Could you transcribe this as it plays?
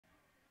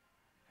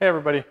Hey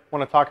everybody, I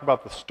want to talk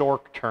about the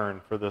Stork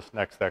turn for this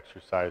next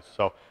exercise.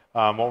 So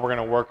what we're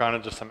going to work on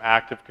is just some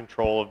active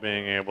control of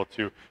being able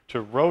to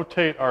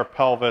rotate our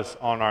pelvis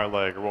on our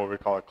leg, or what we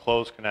call a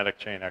closed kinetic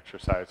chain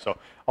exercise. So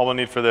all we'll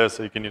need for this,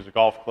 you can use a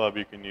golf club,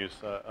 you can use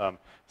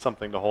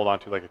something to hold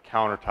onto like a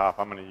countertop.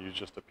 I'm going to use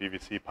just a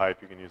PVC pipe,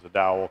 you can use a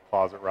dowel,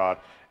 closet rod,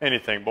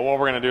 anything. But what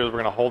we're going to do is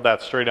we're going to hold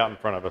that straight out in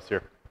front of us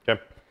here,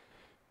 okay?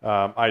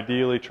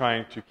 Ideally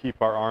trying to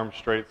keep our arms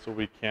straight so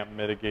we can't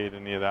mitigate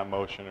any of that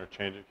motion or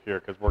change it here,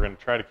 because we're going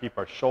to try to keep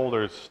our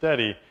shoulders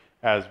steady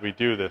as we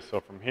do this.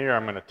 So from here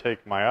I'm going to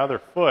take my other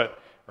foot,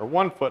 or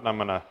one foot, and I'm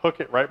going to hook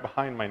it right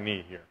behind my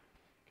knee here.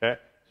 Okay?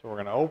 So we're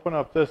going to open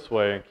up this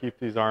way and keep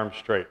these arms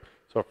straight.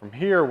 So from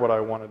here what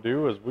I want to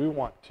do is we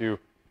want to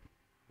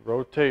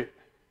rotate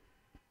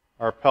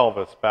our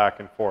pelvis back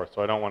and forth.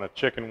 So I don't want to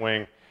chicken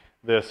wing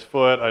this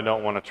foot. I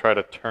don't want to try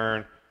to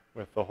turn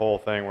with the whole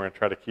thing. We're going to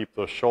try to keep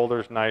those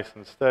shoulders nice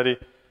and steady,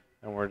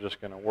 and we're just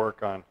going to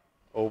work on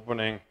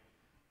opening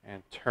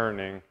and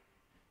turning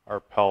our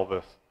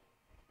pelvis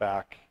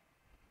back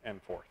and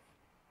forth.